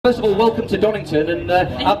First of all, welcome to Donington, and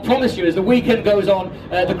I promise you, as the weekend goes on,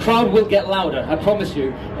 the crowd will get louder. I promise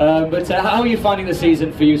you. But how are you finding the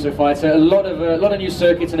season for you so far? It's a lot of new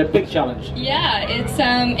circuits and a big challenge. Yeah,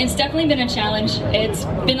 it's definitely been a challenge. It's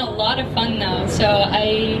been a lot of fun though. So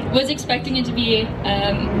I was expecting it to be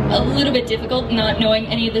a little bit difficult, not knowing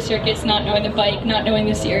any of the circuits, not knowing the bike, not knowing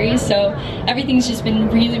the series. So everything's just been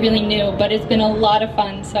really new. But it's been a lot of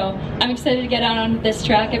fun. So I'm excited to get out on this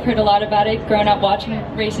track. I've heard a lot about it, growing up watching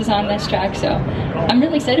races on this track, so I'm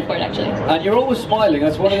really excited for it actually. And you're always smiling.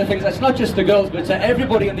 That's one of the things. That's not just the girls, but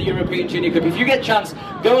everybody in the European Junior Cup. If you get a chance,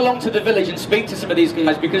 go along to the village and speak to some of these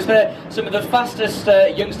guys, because they're some of the fastest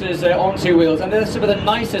youngsters on two wheels, and they're some of the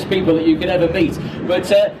nicest people that you could ever meet. But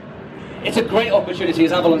it's a great opportunity,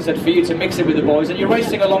 as Avalon said, for you to mix it with the boys, and you're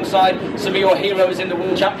racing alongside some of your heroes in the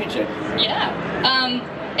World Championship. Yeah.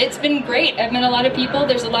 It's been great. I've met a lot of people.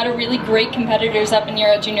 There's a lot of really great competitors up in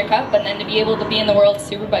Euro Junior Cup, and then to be able to be in the World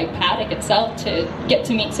Superbike Paddock itself, to get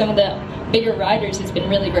to meet some of the bigger riders, has been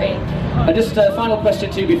really great. And just a final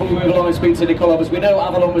question too before we move along and speak to Nicole. We know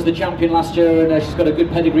Avalon was the champion last year, and she's got a good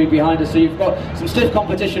pedigree behind her, so you've got some stiff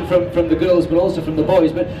competition from the girls, but also from the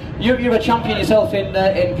boys. But you're a champion yourself in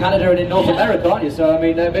Canada and in North America, aren't you? So I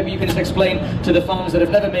mean, maybe you can just explain to the fans that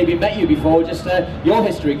have never maybe met you before, just your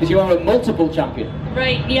history, because you are a multiple champion.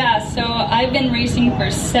 Right, yeah, so I've been racing for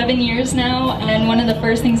 7 years now, and one of the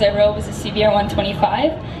first things I rode was a CBR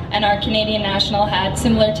 125, and our Canadian National had,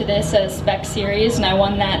 similar to this, a spec series, and I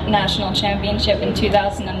won that national championship in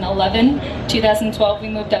 2011. 2012 we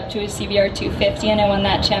moved up to a CBR 250, and I won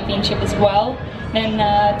that championship as well.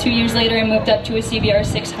 Then 2 years later I moved up to a CBR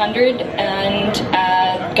 600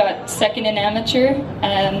 and got second in amateur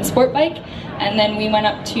sport bike. And then we went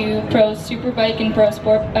up to Pro Superbike and Pro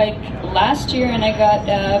Sport Bike last year, and I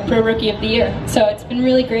got Pro Rookie of the Year. So it's been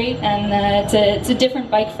really great, and it's a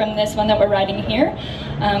different bike from this one that we're riding here.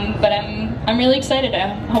 But I'm really excited.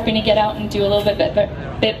 I'm hoping to get out and do a little bit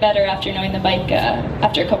better after knowing the bike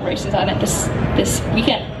after a couple races on it this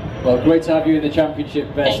weekend. Well, great to have you in the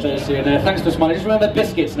championship, Stacey, and thanks for smiling. Just remember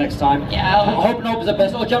biscuits next time. Yeah. Hope Nob's the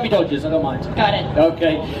best, or Jammy Dodgers, I don't mind. Got it.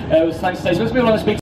 Okay, thanks, Stacey. Let's move on and speak